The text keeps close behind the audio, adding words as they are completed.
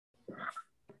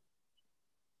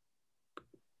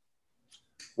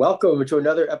Welcome to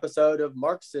another episode of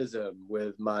Marksism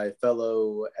with my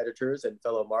fellow editors and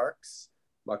fellow Marks,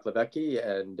 Mark Levesque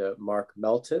and Mark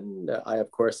Melton. I,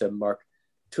 of course, am Mark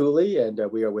Tooley, and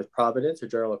we are with Providence, a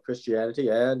journal of Christianity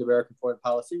and American foreign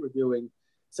policy, reviewing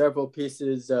several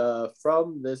pieces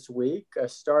from this week,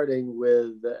 starting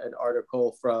with an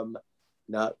article from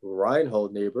not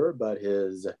Reinhold Niebuhr, but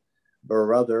his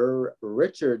brother,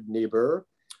 Richard Niebuhr,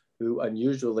 who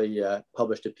unusually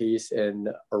published a piece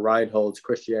in Reinhold's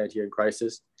Christianity in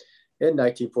Crisis in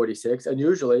 1946,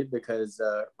 unusually because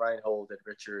Reinhold and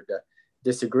Richard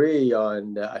disagree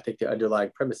on, I think, the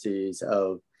underlying premises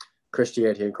of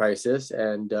Christianity in Crisis.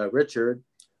 And Richard,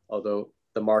 although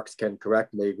the Marks can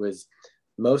correct me, was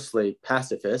mostly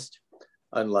pacifist,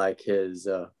 unlike his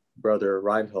brother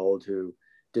Reinhold, who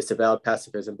disavowed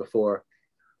pacifism before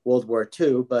World War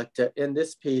II. But in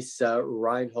this piece,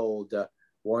 Reinhold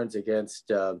warns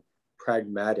against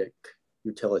pragmatic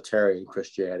utilitarian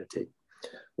Christianity.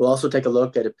 We'll also take a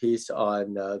look at a piece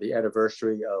on the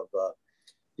anniversary of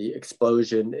the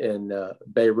explosion in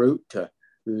Beirut,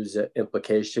 whose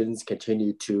implications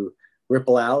continue to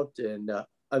ripple out in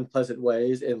unpleasant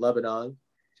ways in Lebanon.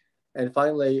 And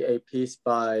finally, a piece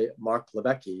by Mark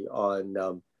Levesque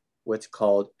on what's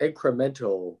called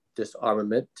incremental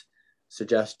disarmament,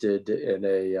 suggested in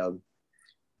a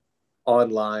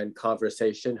online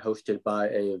conversation hosted by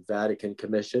a Vatican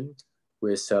commission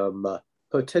with some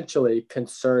potentially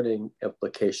concerning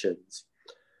implications.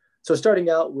 So starting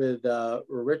out with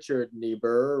Richard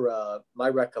Niebuhr, my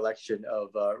recollection of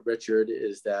Richard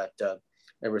is that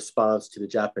in response to the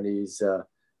Japanese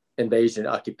invasion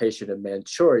and occupation of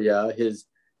Manchuria, his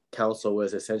counsel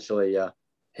was essentially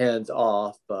hands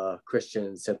off.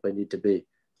 Christians simply need to be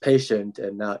patient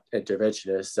and not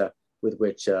interventionists, with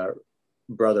which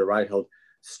brother Reinhold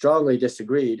strongly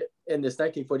disagreed. In this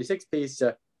 1946 piece,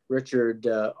 Richard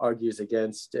argues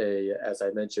against as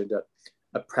I mentioned,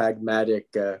 a pragmatic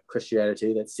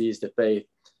Christianity that sees the faith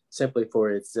simply for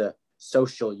its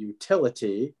social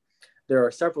utility. There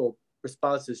are several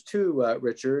responses to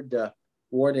Richard,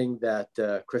 warning that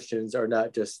Christians are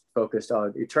not just focused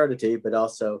on eternity, but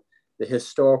also the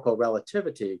historical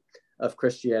relativity of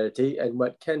Christianity and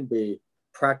what can be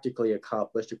practically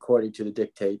accomplished according to the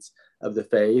dictates of the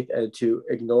faith, and to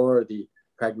ignore the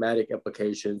pragmatic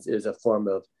implications is a form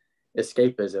of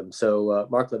escapism. So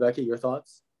Mark Levesque, your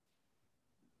thoughts?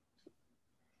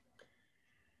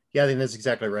 Yeah, I think that's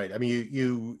exactly right. I mean,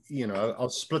 you know, I'll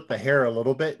split the hair a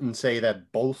little bit and say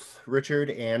that both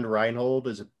Richard and Reinhold,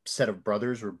 as a set of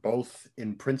brothers, were both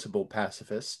in principle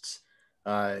pacifists.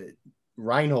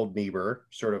 Reinhold Niebuhr,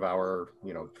 sort of our,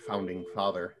 founding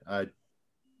father,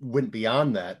 went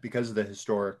beyond that because of the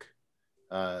historic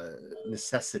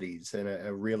necessities and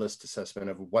a realist assessment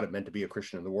of what it meant to be a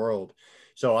Christian in the world.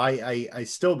 So I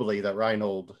still believe that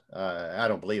Reinhold, I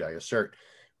assert,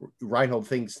 Reinhold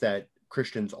thinks that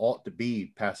Christians ought to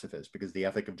be pacifist because the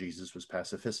ethic of Jesus was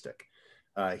pacifistic.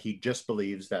 He just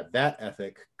believes that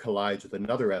ethic collides with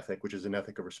another ethic, which is an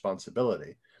ethic of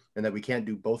responsibility, and that we can't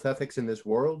do both ethics in this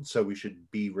world, so we should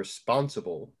be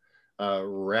responsible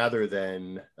rather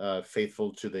than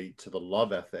faithful to the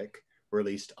love ethic, or at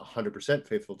least 100%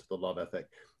 faithful to the love ethic,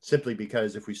 simply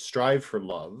because if we strive for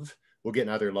love, we'll get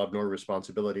neither love nor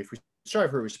responsibility. If we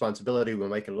strive for responsibility, we'll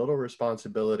make a little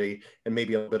responsibility, and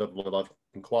maybe a bit of love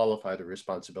can qualify the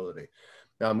responsibility,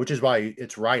 which is why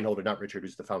it's Reinhold and not Richard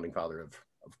who's the founding father of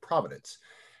Providence.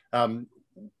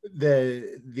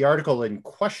 The article in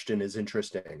question is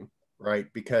interesting, right?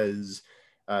 Because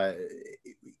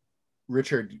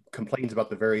Richard complains about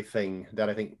the very thing that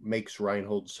I think makes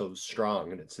Reinhold so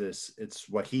strong. And it's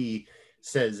what he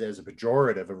says as a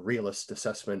pejorative, a realist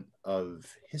assessment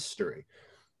of history.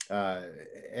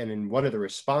 And in one of the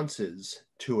responses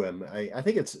to him, I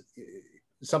think it's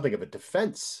something of a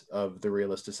defense of the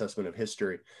realist assessment of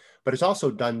history, but it's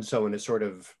also done so in a sort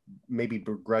of maybe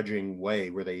begrudging way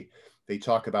where they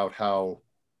talk about how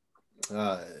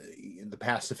the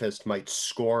pacifist might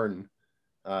scorn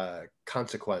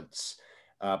consequence,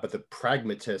 but the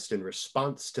pragmatist in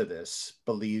response to this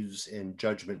believes in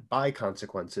judgment by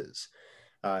consequences.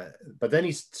 But then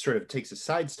he sort of takes a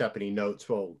sidestep and he notes,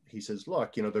 well, he says,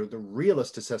 look, the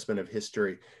realist assessment of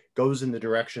history goes in the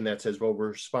direction that says, well, we're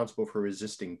responsible for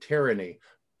resisting tyranny.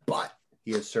 But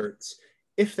he asserts,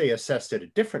 if they assessed it a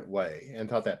different way and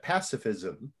thought that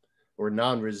pacifism or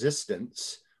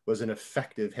non-resistance was an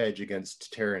effective hedge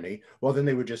against tyranny, well, then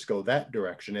they would just go that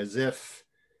direction, as if,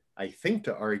 I think,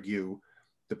 to argue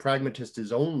the pragmatist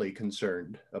is only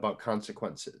concerned about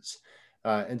consequences.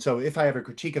 And so if I have a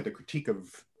critique of the critique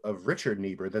of Richard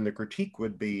Niebuhr, then the critique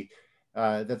would be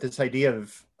that this idea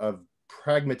of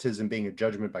pragmatism being a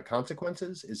judgment by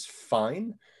consequences is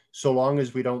fine, so long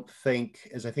as we don't think,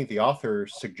 as I think the author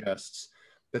suggests,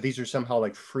 that these are somehow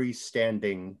like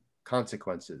freestanding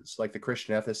consequences. Like the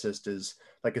Christian ethicist is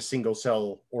like a single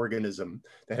cell organism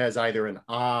that has either an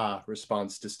ah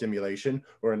response to stimulation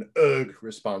or an ugh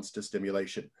response to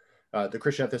stimulation. The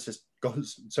Christian ethicist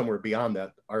goes somewhere beyond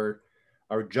that.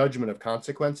 Our judgment of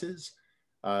consequences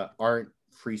aren't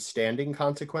freestanding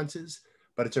consequences,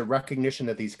 but it's a recognition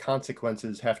that these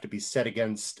consequences have to be set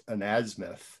against an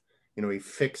azimuth, a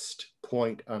fixed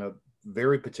point on a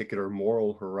very particular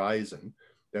moral horizon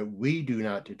that we do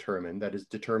not determine, that is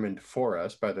determined for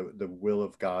us by the will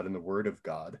of God and the word of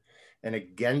God, and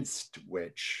against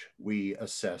which we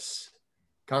assess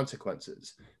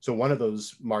consequences. So one of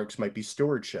those marks might be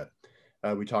stewardship.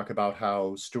 We talk about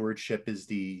how stewardship is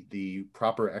the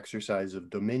proper exercise of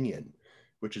dominion,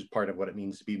 which is part of what it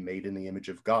means to be made in the image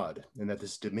of God, and that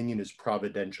this dominion is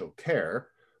providential care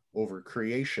over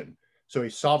creation. So a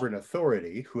sovereign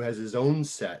authority who has his own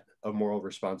set of moral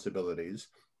responsibilities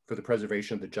for the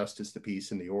preservation of the justice, the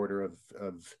peace, and the order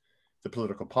of the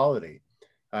political polity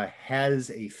has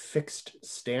a fixed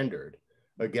standard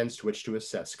against which to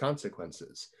assess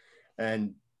consequences.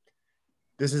 And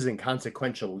this isn't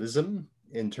consequentialism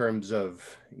in terms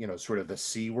of, sort of the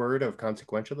C word of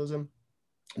consequentialism.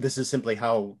 This is simply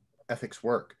how ethics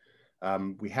work.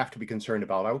 We have to be concerned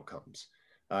about outcomes.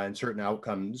 And certain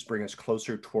outcomes bring us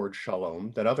closer towards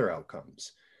shalom than other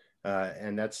outcomes.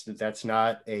 And that's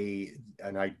not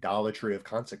an idolatry of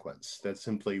consequence. That's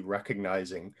simply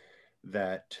recognizing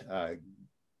that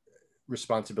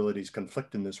responsibilities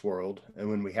conflict in this world. And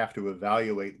when we have to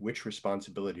evaluate which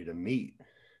responsibility to meet,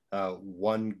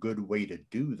 one good way to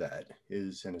do that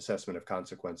is an assessment of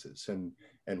consequences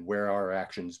and where our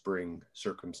actions bring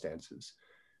circumstances.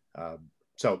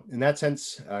 So in that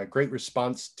sense, great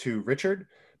response to Richard,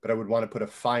 but I would want to put a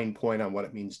fine point on what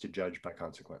it means to judge by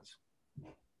consequence.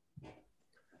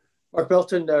 Mark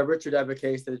Belton, Richard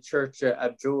advocates that the church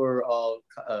abjure all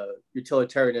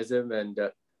utilitarianism and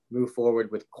move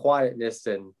forward with quietness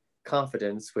and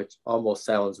confidence, which almost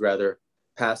sounds rather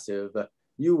passive.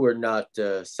 You were not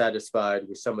satisfied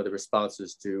with some of the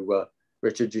responses to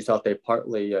Richard. You thought they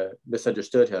partly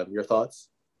misunderstood him. Your thoughts?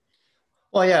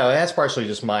 Well, yeah, that's partially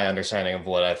just my understanding of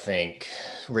what I think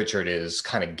Richard is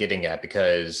kind of getting at,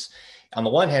 because on the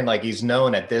one hand, like, he's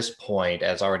known at this point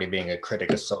as already being a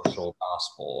critic of social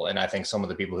gospel. And I think some of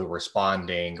the people who were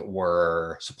responding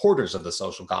were supporters of the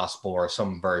social gospel or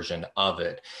some version of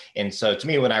it. And so to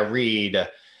me, when I read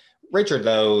Richard,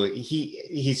 though, he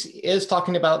is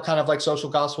talking about kind of like social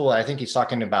gospel. I think he's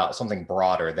talking about something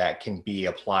broader that can be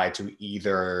applied to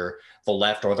either the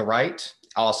left or the right,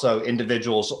 also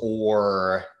individuals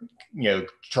or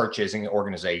churches and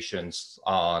organizations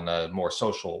on a more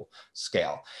social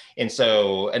scale. And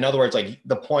so, in other words, like,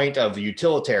 the point of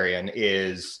utilitarian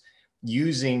is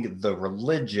using the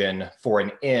religion for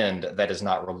an end that is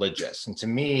not religious. And to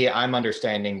me, I'm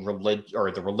understanding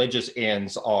the religious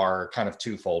ends are kind of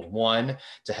twofold. One,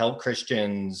 to help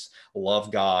Christians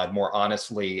love God more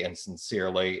honestly and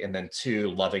sincerely, and then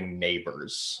two, loving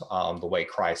neighbors the way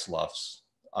Christ loves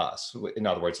us. In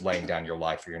other words, laying down your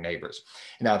life for your neighbors.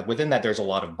 Now, within that, there's a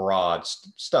lot of broad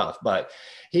stuff, but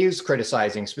he's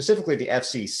criticizing specifically the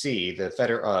FCC, the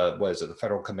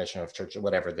Federal Commission of Churches,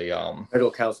 whatever the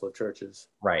Federal Council of Churches,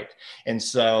 right? And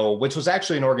so, which was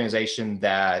actually an organization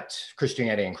that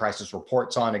Christianity in Crisis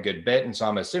reports on a good bit, and so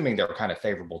I'm assuming they're kind of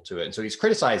favorable to it. And so he's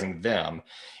criticizing them.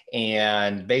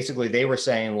 And basically they were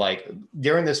saying, like,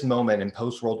 during this moment in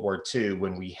post-World War II,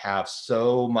 when we have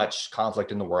so much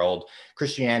conflict in the world,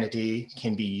 Christianity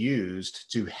can be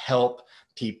used to help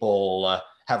people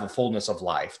have a fullness of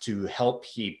life, to help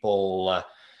people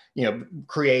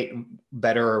create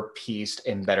better peace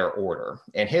and better order.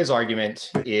 And his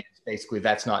argument is basically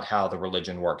that's not how the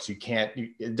religion works.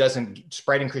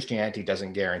 Spreading Christianity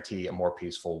doesn't guarantee a more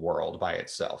peaceful world by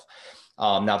itself.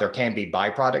 Now, there can be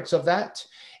byproducts of that.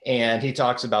 And he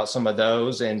talks about some of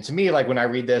those. And to me, like, when I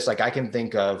read this, like, I can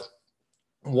think of,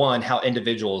 one, how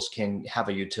individuals can have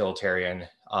a utilitarian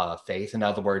faith. In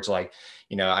other words, like,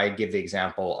 I give the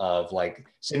example of, like,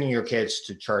 sending your kids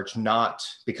to church, not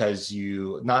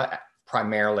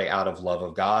primarily out of love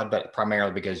of God, but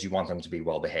primarily because you want them to be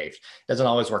well behaved. It doesn't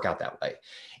always work out that way.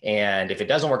 And if it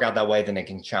doesn't work out that way, then it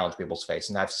can challenge people's faith.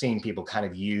 And I've seen people kind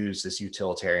of use this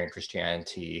utilitarian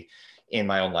Christianity in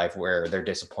my own life where they're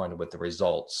disappointed with the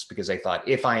results because they thought,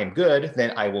 if I am good,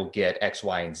 then I will get X,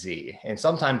 Y, and Z. And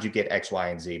sometimes you get X, Y,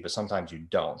 and Z, but sometimes you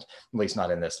don't, at least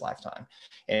not in this lifetime.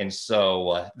 And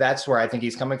so that's where I think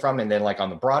he's coming from. And then, like, on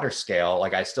the broader scale,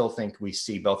 like, I still think we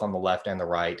see both on the left and the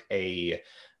right a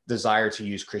desire to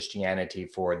use Christianity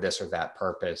for this or that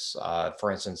purpose.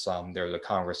 For instance, there was a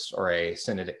Congress or a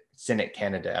Senate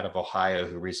candidate out of Ohio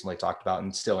who recently talked about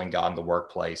instilling God in the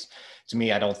workplace. To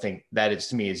me, I don't think that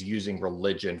is using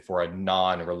religion for a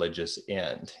non-religious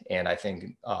end. And I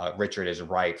think Richard is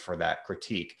right for that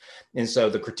critique. And so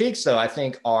the critiques, though, I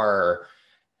think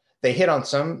they hit on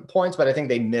some points, but I think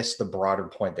they miss the broader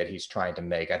point that he's trying to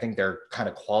make. I think they're kind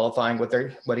of qualifying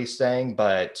what he's saying,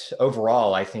 but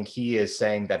overall, I think he is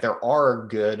saying that there are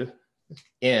good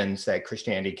ends that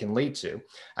Christianity can lead to.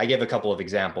 I give a couple of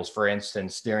examples. For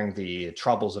instance, during the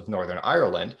Troubles of Northern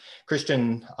Ireland, I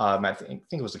think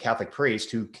it was a Catholic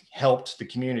priest who helped the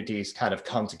communities kind of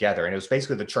come together. And it was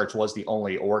basically the church was the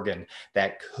only organ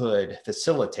that could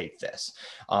facilitate this,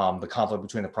 the conflict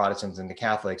between the Protestants and the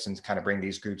Catholics, and to kind of bring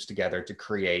these groups together to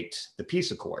create the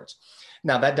peace accords.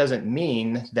 Now, that doesn't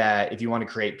mean that if you want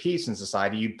to create peace in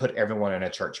society, you put everyone in a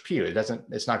church pew.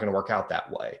 It's not going to work out that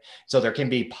way. So there can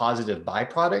be positive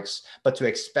byproducts, but to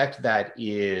expect that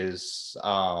is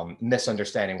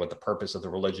misunderstanding what the purpose of the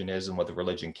religion is and what the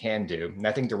religion can do. And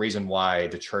I think the reason why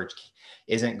the church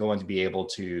isn't going to be able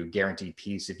to guarantee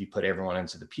peace if you put everyone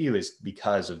into the pew is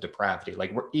because of depravity.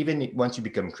 Like even once you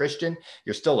become Christian,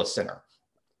 you're still a sinner.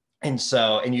 And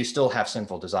you still have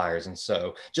sinful desires. And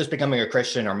so just becoming a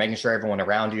Christian or making sure everyone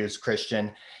around you is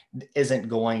Christian isn't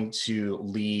going to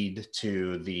lead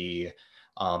to the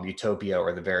utopia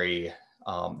or the very,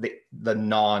 the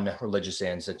non-religious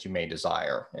ends that you may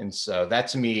desire. And so that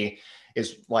to me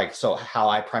is how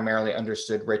I primarily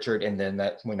understood Richard. And then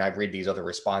that when I read these other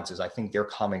responses, I think they're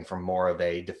coming from more of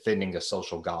a defending the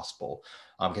social gospel,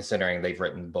 considering they've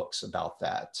written books about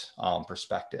that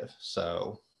perspective.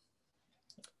 So.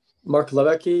 Mark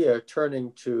Levesque,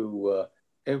 turning to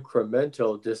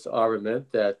incremental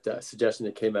disarmament, that suggestion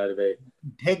that came out of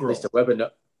at least a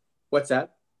webinar. What's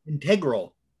that?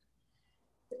 Integral.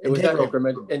 It was not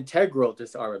integral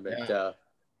disarmament. Yeah.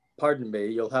 Pardon me.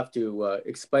 You'll have to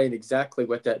explain exactly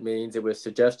what that means. It was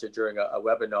suggested during a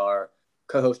webinar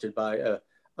co-hosted by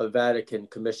a Vatican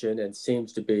commission and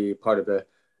seems to be part of the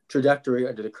trajectory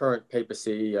under the current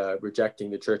papacy, rejecting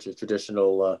the church's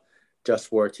traditional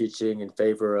just war teaching in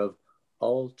favor of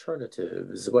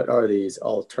alternatives. What are these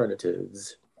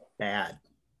alternatives? Bad.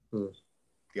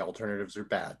 The alternatives are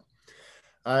bad.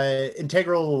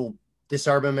 Integral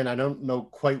disarmament, I don't know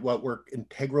quite what work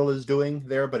integral is doing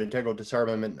there, but integral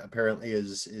disarmament apparently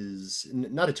is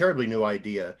not a terribly new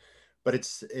idea, but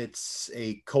it's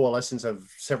a coalescence of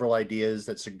several ideas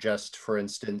that suggest, for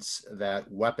instance,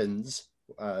 that weapons,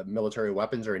 military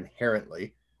weapons, are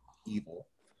inherently evil.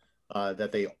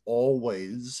 That they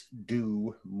always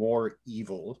do more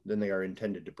evil than they are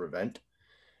intended to prevent,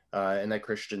 and that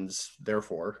Christians,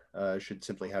 therefore, should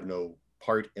simply have no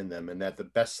part in them, and that the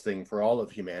best thing for all of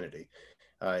humanity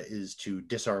is to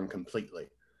disarm completely.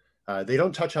 They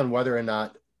don't touch on whether or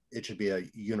not it should be a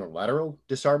unilateral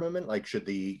disarmament, like should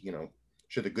the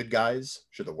good guys,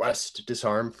 should the West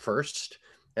disarm first,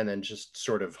 and then just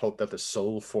sort of hope that the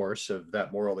sole force of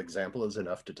that moral example is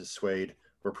enough to dissuade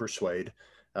or persuade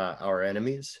our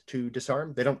enemies to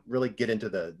disarm. They don't really get into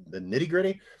the nitty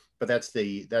gritty, but that's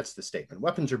the statement.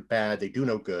 Weapons are bad. They do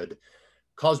no good,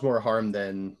 cause more harm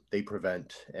than they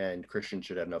prevent, and Christians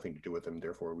should have nothing to do with them.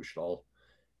 Therefore, we should all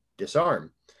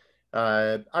disarm.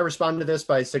 I respond to this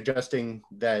by suggesting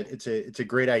that it's a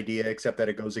great idea, except that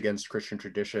it goes against Christian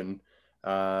tradition.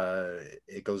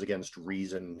 It goes against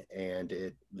reason, and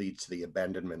it leads to the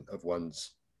abandonment of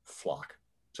one's flock.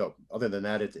 So other than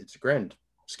that, it's a grand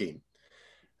scheme.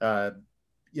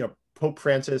 Pope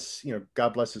Francis,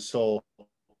 God bless his soul,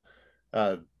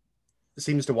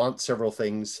 seems to want several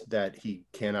things that he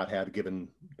cannot have given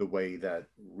the way that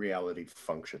reality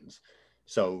functions.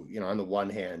 So, on the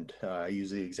one hand, I use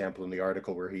the example in the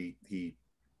article where he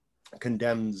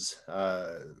condemns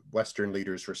Western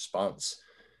leaders' response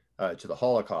to the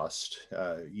Holocaust,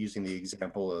 using the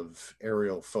example of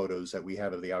aerial photos that we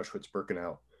have of the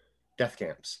Auschwitz-Birkenau death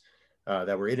camps.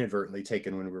 That were inadvertently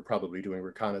taken when we were probably doing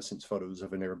reconnaissance photos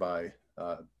of a nearby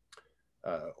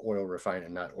oil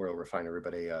refinery,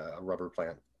 but a rubber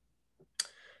plant.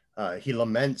 He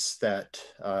laments that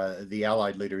the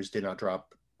Allied leaders did not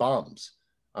drop bombs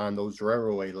on those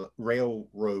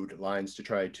railroad lines to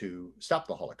try to stop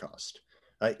the Holocaust.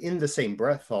 In the same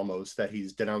breath, almost, that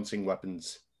he's denouncing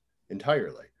weapons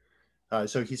entirely.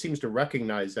 So he seems to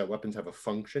recognize that weapons have a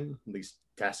function, at least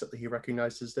tacitly he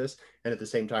recognizes this, and at the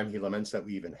same time he laments that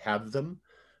we even have them.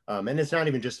 And it's not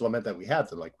even just lament that we have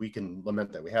them, like we can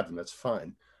lament that we have them, that's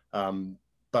fine.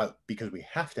 But because we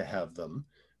have to have them,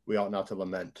 we ought not to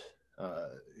lament,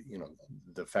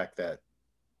 the fact that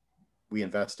we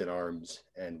invest in arms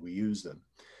and we use them.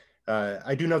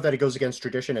 I do note that it goes against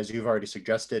tradition, as you've already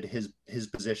suggested. His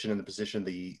position and the position of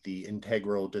the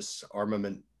integral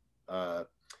disarmament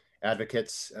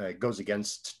advocates goes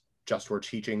against just war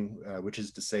teaching, which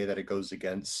is to say that it goes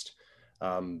against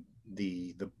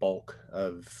the bulk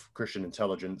of Christian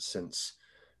intelligence since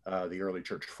the early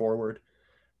church forward.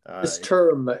 This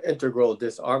term, integral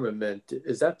disarmament,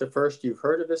 is that the first you've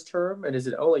heard of this term? And is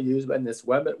it only used in this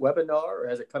webinar, or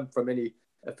has it come from any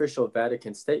official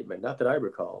Vatican statement? Not that I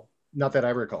recall. Not that I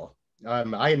recall.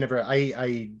 I never,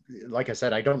 like I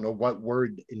said, I don't know what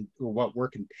word what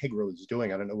work integral is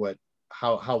doing. I don't know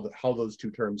how those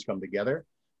two terms come together.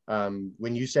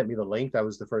 When you sent me the link, that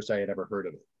was the first I had ever heard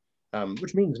of it,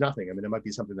 which means nothing. I mean, it might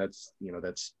be something that's,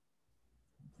 that's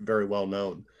very well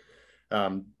known.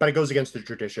 But it goes against the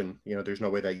tradition. There's no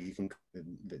way that you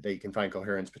can find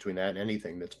coherence between that and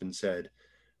anything that's been said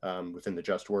within the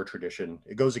just war tradition.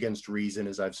 It goes against reason,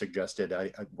 as I've suggested.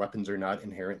 Weapons are not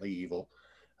inherently evil.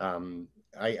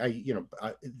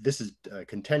 This is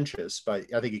contentious, but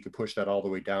I think you could push that all the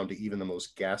way down to even the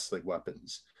most ghastly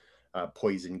weapons,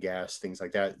 poison gas, things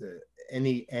like that.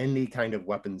 Any kind of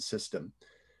weapon system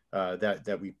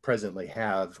that we presently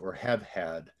have or have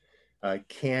had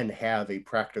can have a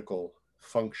practical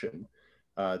function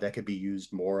that could be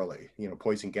used morally.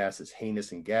 Poison gas is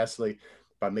heinous and ghastly,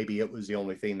 but maybe it was the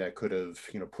only thing that could have,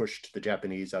 pushed the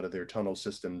Japanese out of their tunnel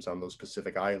systems on those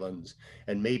Pacific islands,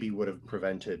 and maybe would have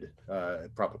prevented,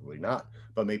 probably not,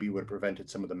 but maybe would have prevented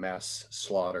some of the mass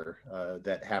slaughter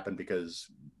that happened because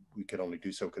we could only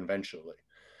do so conventionally.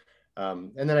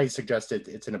 And then I suggested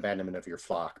it's an abandonment of your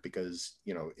flock, because,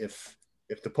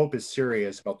 if the Pope is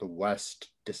serious about the West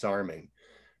disarming,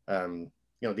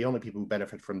 the only people who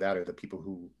benefit from that are the people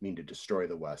who mean to destroy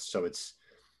the West. So it's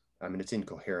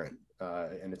incoherent,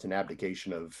 and it's an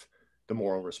abdication of the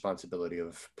moral responsibility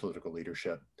of political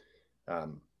leadership.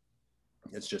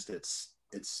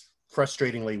 It's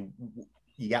frustratingly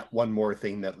yet one more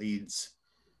thing that leads,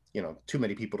 too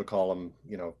many people to call him,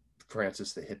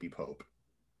 Francis the hippie Pope.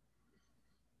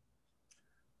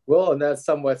 Well, on that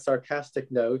somewhat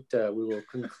sarcastic note, we will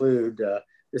conclude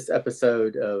this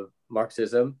episode of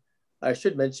Marxism. I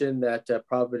should mention that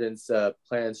Providence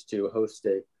plans to host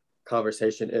a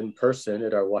conversation in person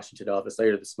at our Washington office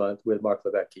later this month with Mark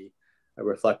Levesque,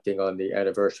 reflecting on the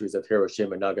anniversaries of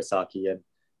Hiroshima and Nagasaki and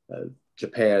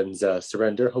Japan's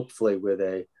surrender, hopefully with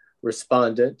a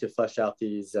respondent to flesh out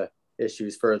these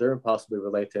issues further and possibly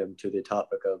relate them to the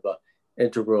topic of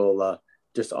integral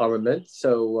disarmament.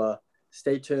 So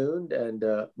stay tuned. And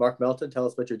Mark Melton, tell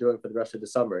us what you're doing for the rest of the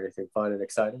summer. Anything fun and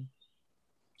exciting?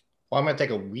 Well, I'm going to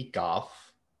take a week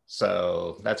off,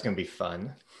 so that's going to be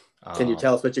fun. Can you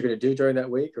tell us what you're going to do during that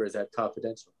week, or is that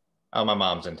confidential? Oh, my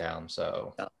mom's in town,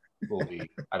 so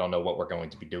I don't know what we're going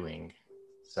to be doing.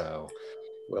 So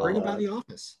bring her by the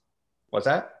office. What's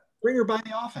that? Bring her by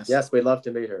the office. Yes, we'd love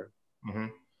to meet her. Mm-hmm.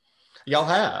 Y'all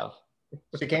have.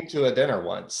 She came to a dinner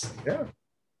once. Yeah.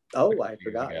 Oh, I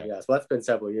forgot. Yeah. Yes, well, that's been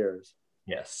several years.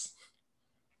 Yes.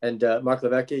 And Mark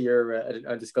Levesque, you're at an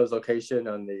undisclosed location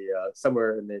on the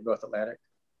somewhere in the North Atlantic.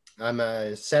 I'm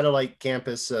a satellite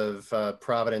campus of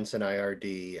Providence and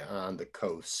IRD on the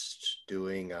coast,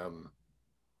 doing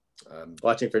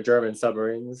watching for German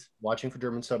submarines. Watching for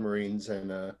German submarines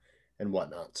and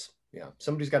whatnots. Yeah,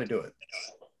 somebody's got to do it.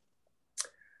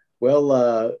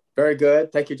 Well, very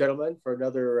good. Thank you, gentlemen, for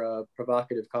another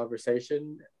provocative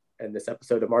conversation in this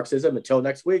episode of Marxism. Until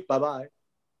next week, bye-bye.